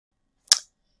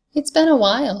It's been a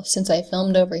while since I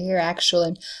filmed over here,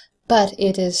 actually, but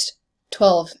it is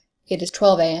 12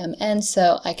 a.m., and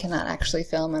so I cannot actually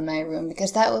film in my room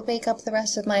because that would wake up the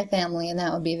rest of my family, and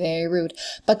that would be very rude.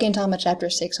 But Gintama chapter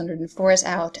 604 is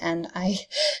out, and I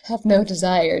have no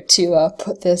desire to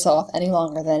put this off any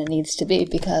longer than it needs to be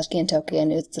because Gintoki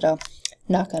and Utsuro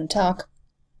not going to talk.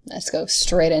 Let's go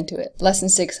straight into it. Lesson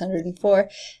 604.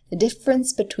 The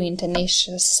difference between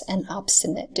tenacious and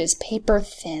obstinate is paper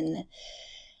thin.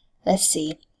 Let's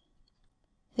see.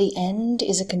 The end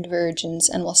is a convergence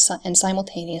and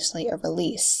simultaneously a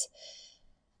release.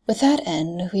 With that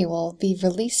end, we will be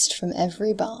released from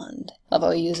every bond,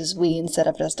 although he uses we instead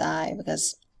of just I,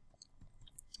 because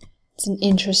it's an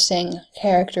interesting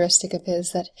characteristic of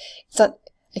his that it's not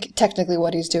like, technically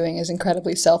what he's doing is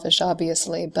incredibly selfish,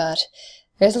 obviously, but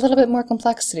there's a little bit more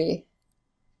complexity.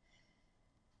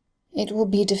 It will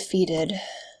be defeated.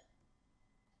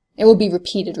 It will be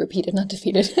repeated, not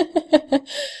defeated.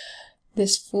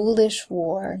 This foolish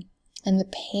war, and the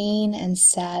pain and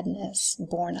sadness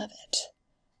born of it.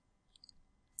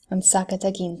 And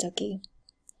Sakata Gintoki,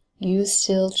 you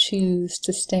still choose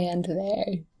to stand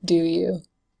there, do you?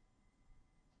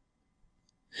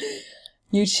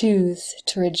 You choose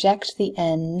to reject the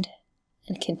end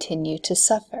and continue to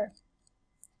suffer.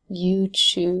 You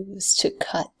choose to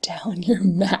cut down your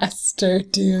master,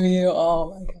 do you?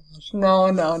 Oh my gosh. No.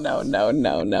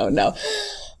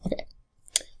 Okay.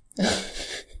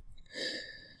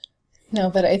 No,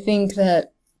 but I think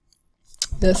that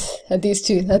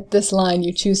this line,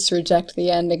 you choose to reject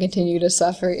the end and continue to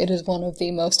suffer, it is one of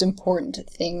the most important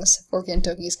things for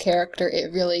Gintoki's character.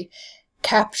 It really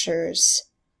captures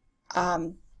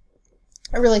him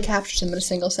in a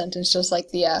single sentence, just like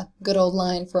the good old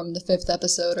line from the 5th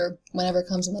episode, or whenever it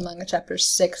comes in the manga, chapter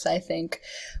 6, I think,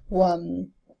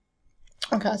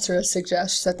 Katsura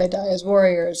suggests that they die as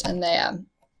warriors, and they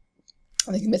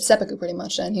commit seppuku pretty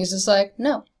much, and he's just like,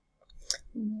 no.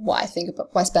 Why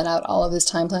spend out all of this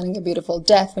time planning a beautiful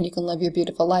death when you can live your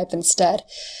beautiful life instead?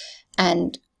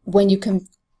 And when you can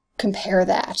compare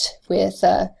that with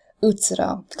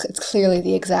Utsuro, it's clearly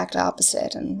the exact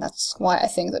opposite, and that's why I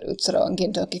think that Utsuro and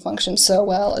Gintoki function so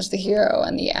well as the hero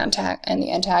and the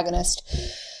antagonist.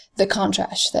 The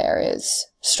contrast there is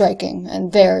striking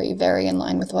and very, very in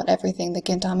line with what everything that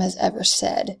Gintama has ever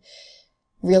said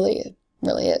really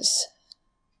is.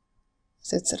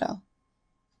 Utsuro.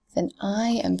 Then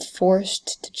I am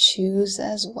forced to choose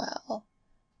as well.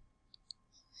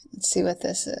 Let's see what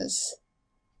this is.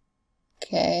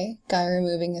 Okay, guy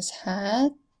removing his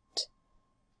hat.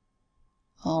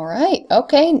 Alright,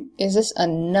 okay, is this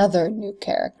another new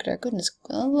character? Goodness,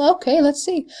 okay, let's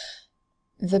see.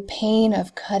 The pain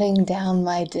of cutting down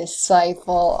my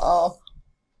disciple. Oh.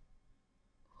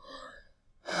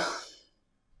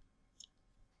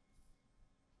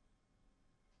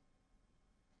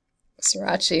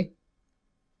 Sorachi,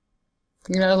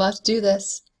 you're not allowed to do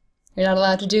this. You're not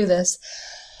allowed to do this.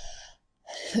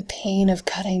 The pain of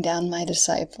cutting down my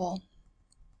disciple.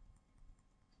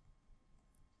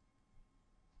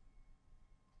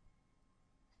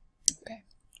 Okay.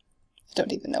 I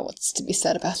don't even know what's to be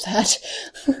said about that.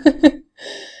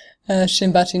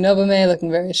 Shinbachi Nobume looking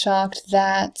very shocked.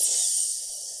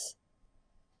 That's...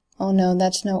 Oh no,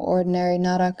 that's no ordinary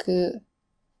Naraku.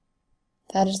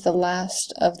 That is the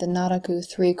last of the Naraku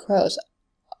 3 crows.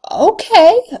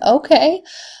 Okay.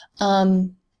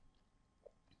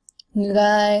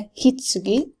 Nugai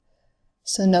Hitsugi.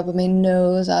 So Nobume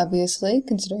knows, obviously,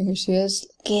 considering who she is.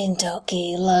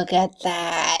 Gintoki, look at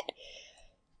that.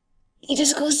 He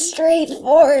just goes straight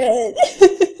for it.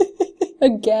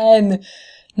 Again,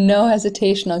 no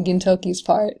hesitation on Gintoki's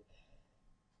part.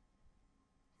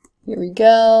 Here we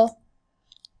go.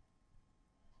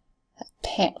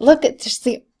 Look at just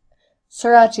the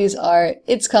Sorachi's art.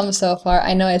 It's come so far.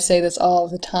 I know I say this all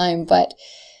the time, but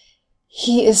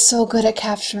he is so good at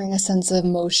capturing a sense of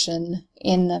emotion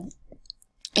in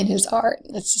his art.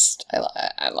 It's just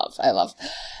I love.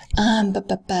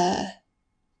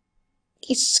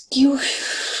 He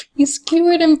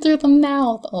skewered him through the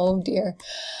mouth. Oh dear.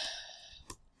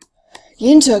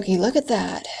 Gintoki, look at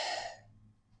that.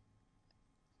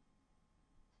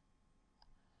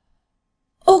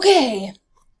 Okay.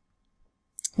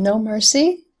 No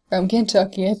mercy from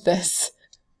Gintoki at this.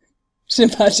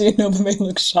 Shinpachi and Nobume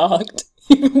look shocked.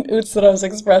 Even Utsuro's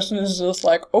expression is just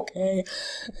like, okay.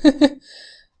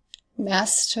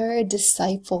 Master,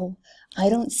 disciple, I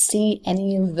don't see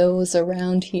any of those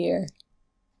around here.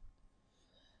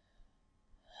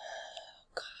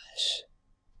 Gosh.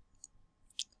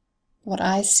 What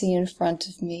I see in front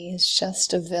of me is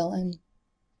just a villain.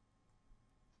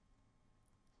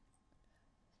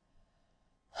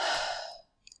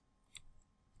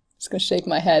 gonna shake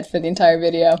my head for the entire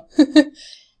video.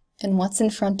 And what's in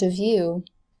front of you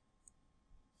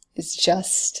is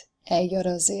just a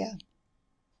Yorozuya.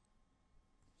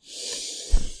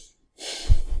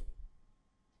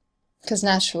 Because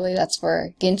naturally, that's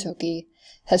where Gintoki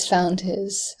has found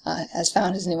his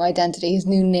new identity, his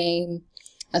new name,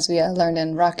 as we learned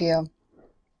in Rakio,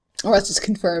 or as it's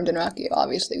confirmed in Rakio.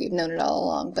 Obviously, we've known it all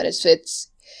along, but it's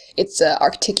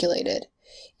articulated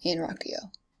in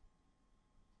Rakio.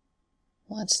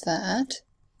 What's that?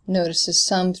 Notices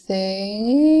something.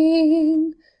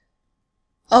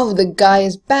 Oh, the guy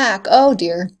is back. Oh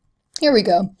dear. Here we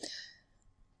go.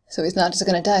 So he's not just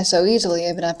going to die so easily,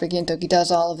 even after Gintoki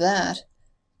does all of that.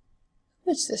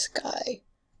 Who's this guy?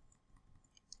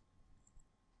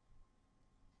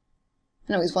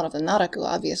 I know he's one of the Naraku,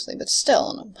 obviously, but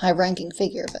still a high-ranking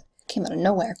figure, but came out of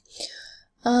nowhere.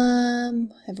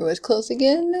 Everyone's close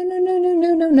again. No, no, no, no,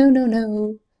 no, no, no, no,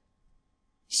 no.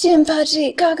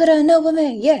 Shinpachi Kagura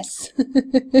Nobame, yes!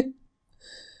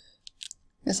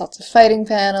 There's lots of fighting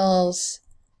panels.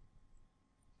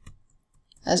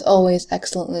 As always,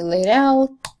 excellently laid out.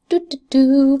 Let's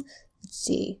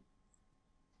see.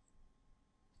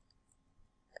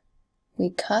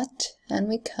 We cut, and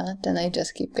they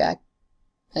just keep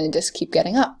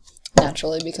getting up.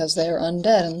 Naturally, because they're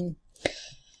undead and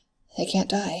they can't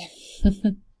die.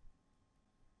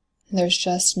 There's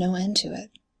just no end to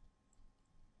it.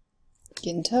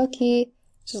 Gintoki.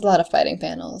 There's a lot of fighting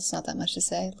panels. Not that much to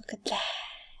say. Look at that.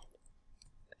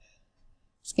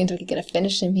 Is Gintoki gonna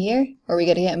finish him here? Or are we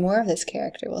gonna get more of this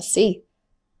character? We'll see.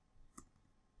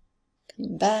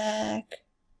 Come back.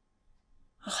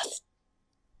 Oh,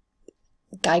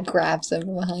 the guy grabs him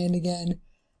from behind again.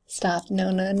 Stop.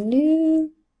 No, no, no.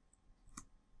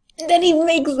 And then he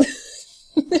makes...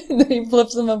 then he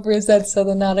flips him over his head so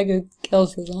the Naraku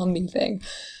kills the zombie thing.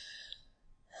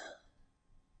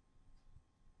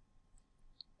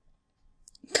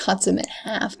 Cuts him in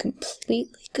half completely.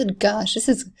 Good gosh, this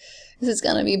is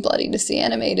gonna be bloody to see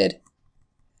animated.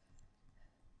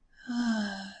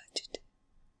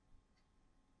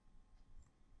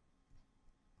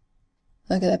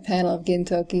 Look at that panel of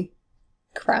Gintoki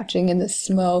crouching in the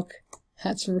smoke.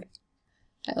 I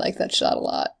like that shot a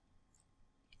lot.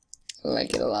 I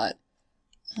like it a lot.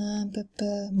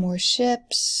 More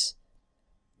ships.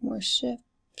 More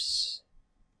ships.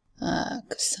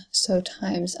 So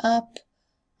time's up.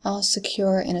 I'll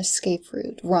secure an escape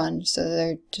route. Run. So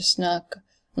they're just not...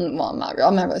 Well, I'm not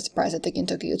really surprised that the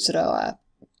Gintoki Utsuro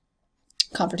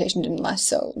confrontation didn't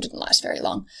last very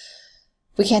long.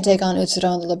 We can't take on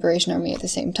Utsuro and the Liberation Army at the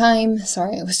same time.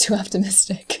 Sorry, I was too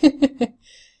optimistic.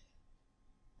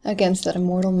 Against that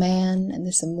immortal man and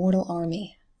this immortal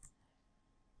army.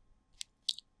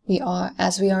 We are,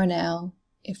 as we are now,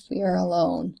 if we are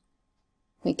alone,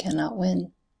 we cannot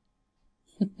win.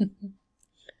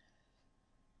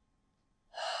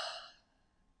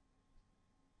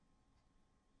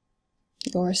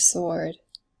 Your sword.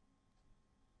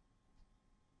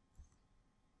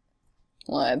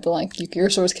 Well, the length, your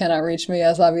swords cannot reach me,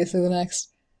 as obviously the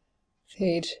next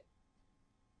page.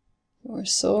 Your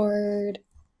sword.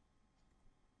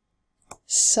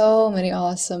 So many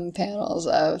awesome panels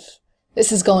of...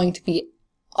 This is going to be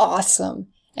awesome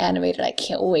animated. I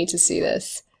can't wait to see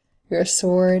this. Your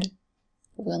sword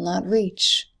will not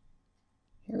reach.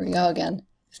 Here we go again.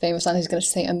 The famous line he's going to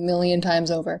say 1,000,000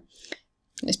 times over.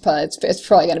 It's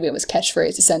probably going to be his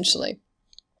catchphrase, essentially.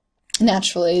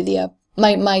 Naturally,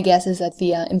 my guess is that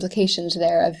the implications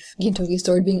there of Gintoki's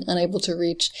sword being unable to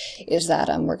reach is that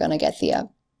we're going to get the...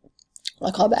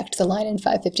 I'll call back to the line in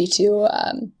 552,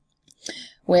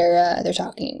 where they're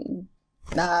talking...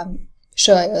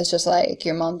 Shoyo is just like,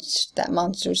 that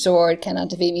monster sword cannot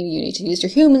defeat me, you need to use your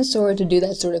human sword to do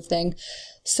that sort of thing.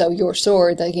 So your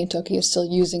sword that Gintoki is still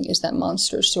using is that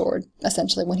monster sword.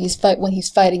 Essentially, when he's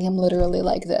fighting him literally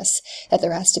like this, that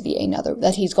there has to be another,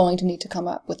 that he's going to need to come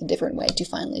up with a different way to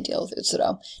finally deal with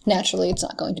Utsuro. Naturally, it's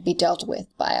not going to be dealt with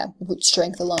by brute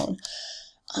strength alone.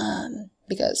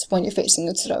 Because when you're facing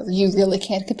Utsuro, you really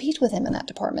can't compete with him in that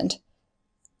department.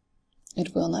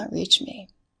 It will not reach me.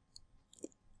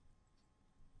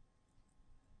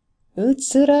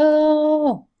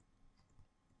 Utsuro!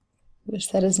 Who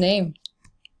said his name?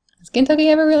 Has Gintoki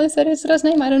ever really said Utsuro's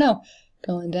name? I don't know.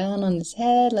 Going down on his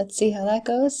head. Let's see how that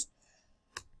goes.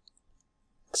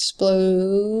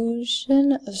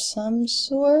 Explosion of some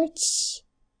sorts.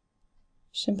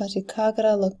 Shinpachi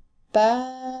Kagura, look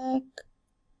back.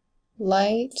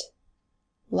 Light.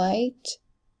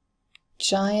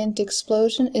 Giant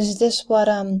explosion. Is this what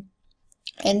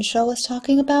Ensho was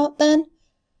talking about then?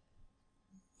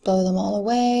 Blow them all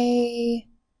away.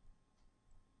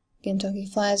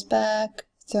 Gintoki flies back,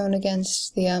 thrown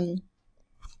against the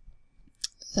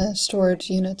storage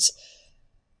units.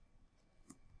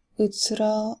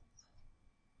 Utsuro.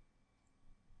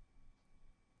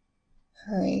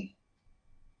 Hurry.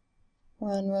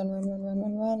 Run, run, run, run, run,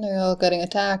 run, run. They're all getting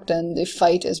attacked, and the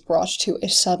fight is brought to a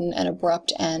sudden and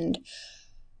abrupt end.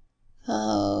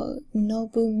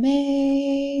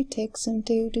 Nobume takes him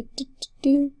to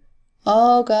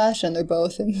Oh gosh, and they're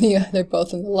both in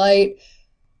the light.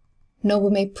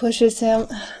 Nobume pushes him.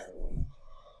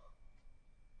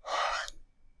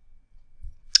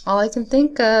 All I can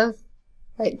think of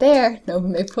right there,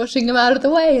 Nobume pushing him out of the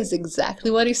way, is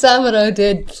exactly what Isamuto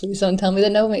did. Please don't tell me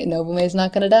that Nobume is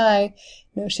not gonna die.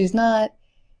 No, she's not.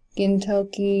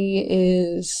 Gintoki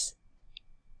is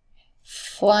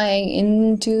flying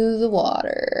into the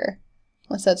water.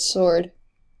 What's that sword?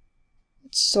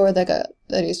 It's sword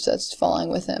that's falling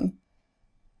with him.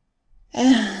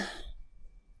 And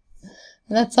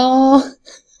that's all.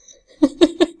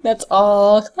 That's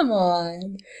all. Come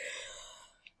on.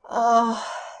 I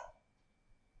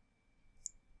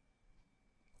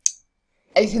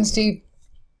can see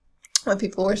what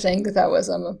people were saying, that was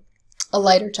a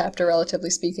lighter chapter, relatively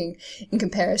speaking, in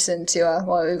comparison to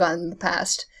what we've gotten in the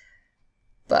past.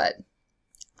 But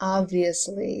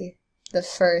obviously, the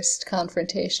first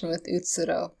confrontation with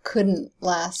Utsuro couldn't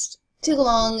last too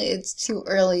long. It's too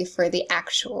early for the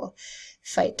actual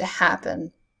fight to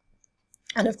happen.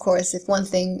 And of course, if one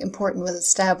thing important was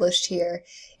established here,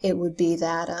 it would be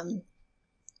that,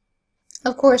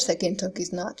 of course, that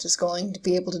Gintoki's not just going to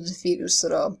be able to defeat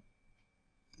Utsuro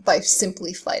by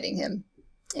simply fighting him.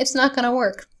 It's not going to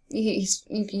work.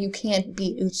 You can't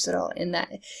beat Utsuro in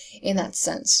that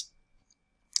sense.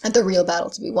 And the real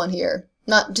battle to be won here,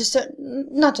 not just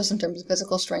in terms of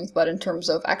physical strength, but in terms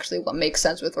of actually what makes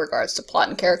sense with regards to plot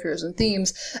and characters and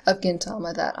themes of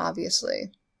Gintama, that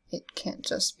obviously it can't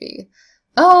just be,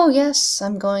 oh yes,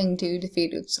 I'm going to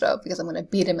defeat Utsuro because I'm going to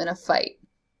beat him in a fight.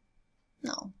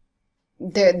 No.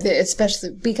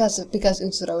 Especially because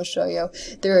Utsuro is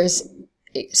shoujo, there is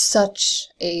such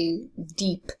a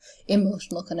deep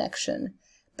emotional connection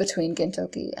between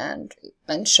Gintoki and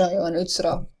shoujo and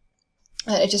Utsuro.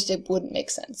 It wouldn't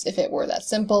make sense if it were that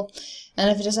simple,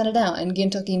 and if it just ended out. And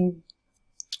Gintoki,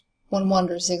 one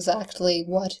wonders exactly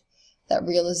what that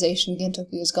realization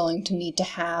Gintoki is going to need to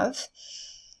have.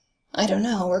 I don't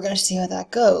know, we're going to see how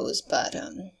that goes, but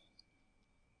I'm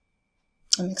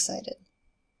excited.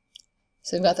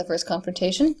 So we've got the first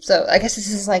confrontation. So I guess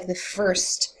this is like this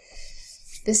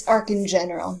arc in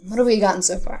general. What have we gotten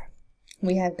so far?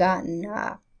 We have gotten,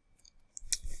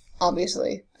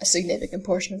 obviously, a significant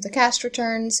portion of the cast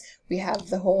returns. We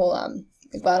have the whole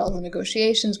battle and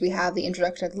negotiations. We have the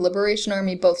introduction of the Liberation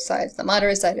Army, both sides, the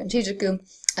moderate side in Chijuku,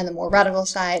 and the more radical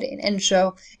side in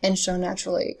Ensho. Ensho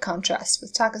naturally contrasts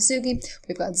with Takasugi.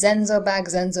 We've got Zenzo back.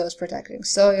 Zenzo is protecting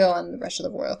Soyo and the rest of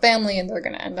the royal family, and they're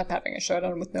going to end up having a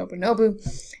showdown with Nobunobu.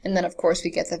 And then, of course,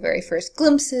 we get the very first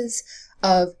glimpses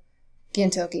of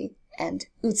Gintoki and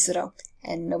Utsuro.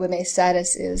 And Nobume's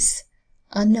status is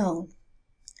unknown.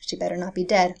 She better not be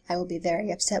dead. I will be very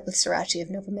upset with Sorachi if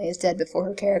Nobume is dead before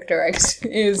her character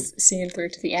is seen through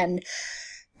to the end.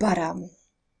 But,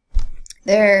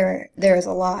 there is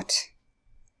a lot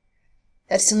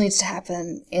that still needs to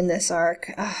happen in this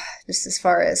arc, just as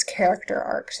far as character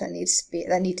arcs that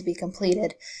need to be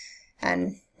completed.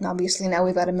 And obviously now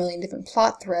we've got a million different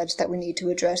plot threads that we need to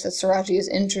address, that Sorachi is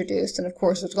introduced, and of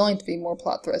course there's going to be more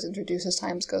plot threads introduced as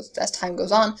time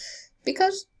goes on,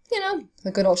 because, you know,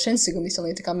 the good old Shinsengumi still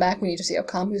need to come back. We need to see how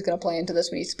Kamu's going to play into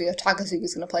this. We need to see how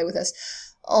Takasugi's going to play with this.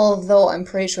 Although I'm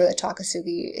pretty sure that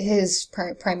Takasugi, his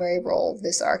primary role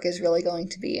this arc is really going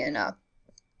to be in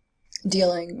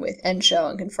dealing with Ensho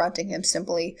and confronting him,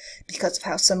 simply because of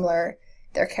how similar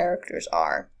their characters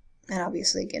are. And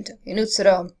obviously Gintoki and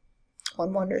Utsuro,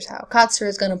 one wonders how Katsura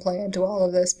is going to play into all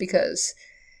of this, because,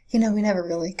 you know, we never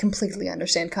really completely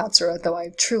understand Katsura, though I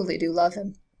truly do love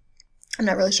him. I'm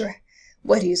not really sure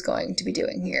what he's going to be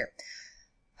doing here.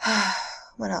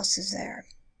 What else is there?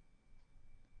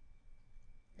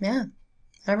 Yeah,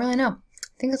 I don't really know. I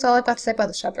think that's all I've got to say about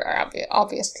this chapter.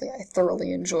 Obviously, I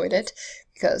thoroughly enjoyed it,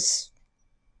 because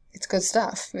it's good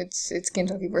stuff. It's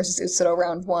Gintoki versus Utsuro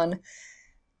round 1.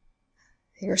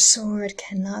 Your sword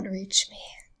cannot reach me.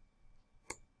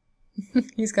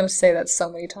 He's gonna say that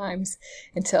so many times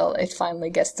until it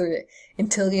finally gets through it.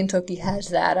 Until Gintoki has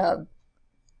that,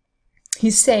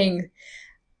 he's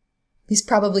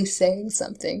probably saying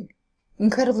something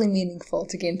incredibly meaningful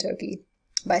to Gintoki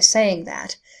by saying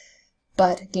that,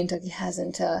 but Gintoki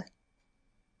hasn't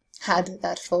had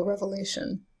that full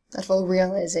revelation, that full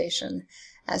realization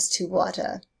as to what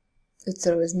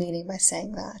Utsuro is meaning by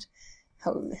saying that.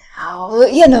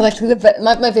 Yeah, no, like,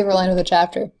 my favorite line of the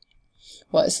chapter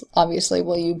was, obviously,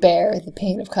 will you bear the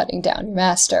pain of cutting down your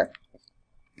master?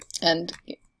 And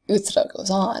Utsuro goes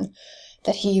on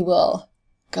that he will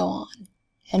go on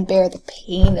and bear the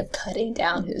pain of cutting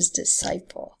down his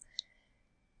disciple.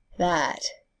 That.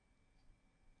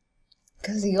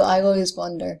 Because I always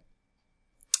wonder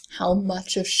how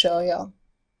much of Shoyo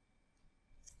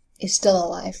is still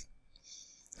alive.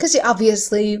 Because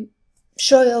obviously,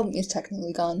 Shoyo is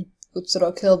technically gone.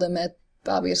 Utsuro killed him at,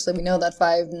 obviously, we know that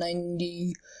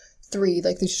 593,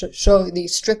 like the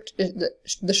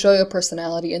Shoyo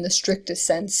personality in the strictest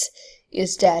sense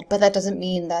is dead, but that doesn't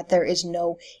mean that there is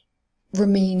no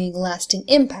remaining lasting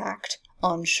impact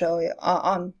on Shoyo,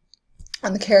 on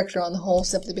the character on the whole,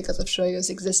 simply because of Shoyo's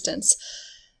existence.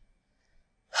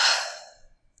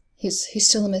 He's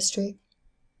still a mystery.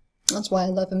 That's why I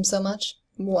love him so much.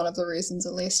 One of the reasons,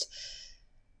 at least.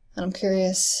 And I'm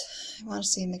curious. I want to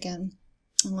see him again.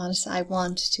 I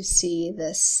want to see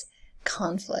this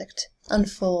conflict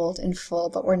unfold in full,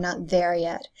 but we're not there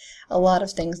yet. A lot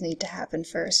of things need to happen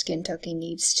first. Gintoki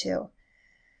needs to.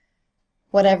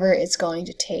 Whatever it's going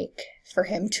to take for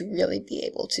him to really be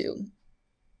able to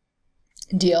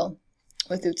deal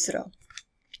with Utsuro.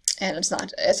 And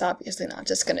it's obviously not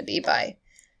just going to be by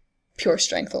pure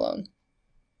strength alone.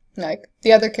 Like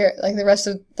the rest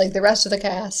of the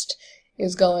cast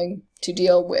is going to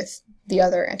deal with the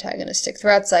other antagonistic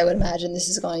threats. I would imagine this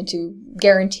is going to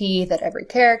guarantee that every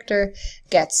character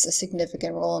gets a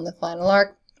significant role in the final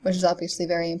arc, which is obviously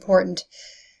very important.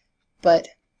 But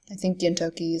I think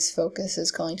Gintoki's focus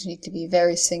is going to need to be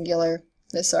very singular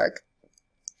this arc.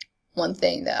 One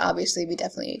thing that obviously we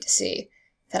definitely need to see,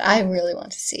 that I really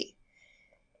want to see.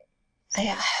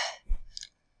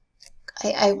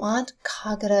 I want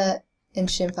Kagura and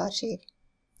Shinpachi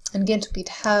and Gintoki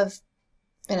to have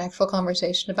an actual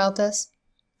conversation about this.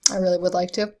 I really would like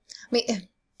to. I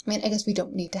guess we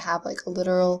don't need to have like a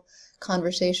literal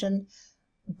conversation,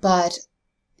 but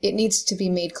it needs to be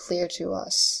made clear to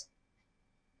us.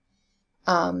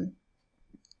 It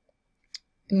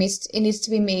needs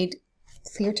to be made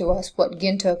clear to us what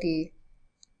Gintoki,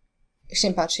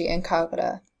 Shinpachi, and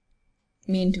Kagura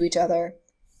mean to each other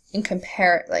and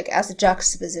compare, like, as a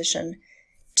juxtaposition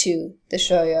to the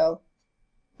Shoyo,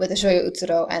 with the Shoyo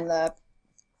Utsuro and the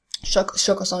Shoko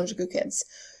Sonjuku kids.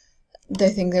 I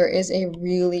think there is a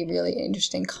really, really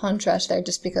interesting contrast there,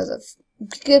 just because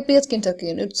Gintoki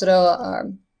and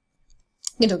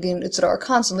Utsuro are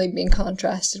constantly being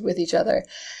contrasted with each other,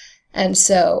 and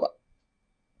so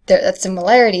that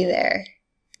similarity there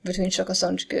between Shoko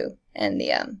Sonjuku and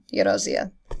the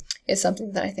Yorozia is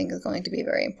something that I think is going to be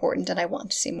very important, and I want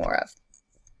to see more of.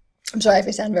 I'm sorry if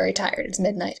I sound very tired, it's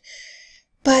midnight.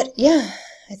 But yeah,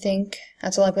 I think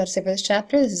that's all I've got to say for this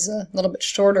chapter. This is a little bit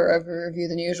shorter of a review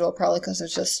than usual, probably because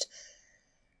it's just,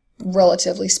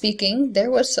 relatively speaking,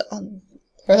 there's a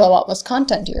lot less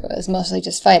content here. It was mostly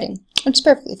just fighting, which is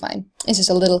perfectly fine. It's just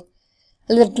a little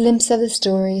glimpse of the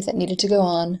story that needed to go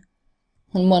on.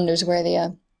 One wonders where the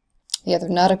other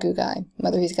Naraku guy,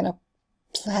 whether he's going to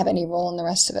have any role in the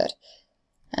rest of it,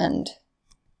 and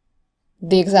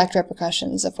the exact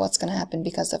repercussions of what's going to happen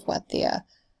because of what the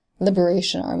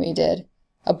Liberation Army did,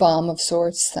 a bomb of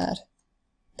sorts that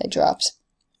they dropped.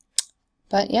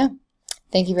 But yeah,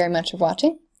 thank you very much for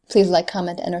watching. Please like,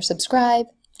 comment, and or subscribe,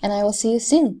 and I will see you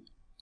soon.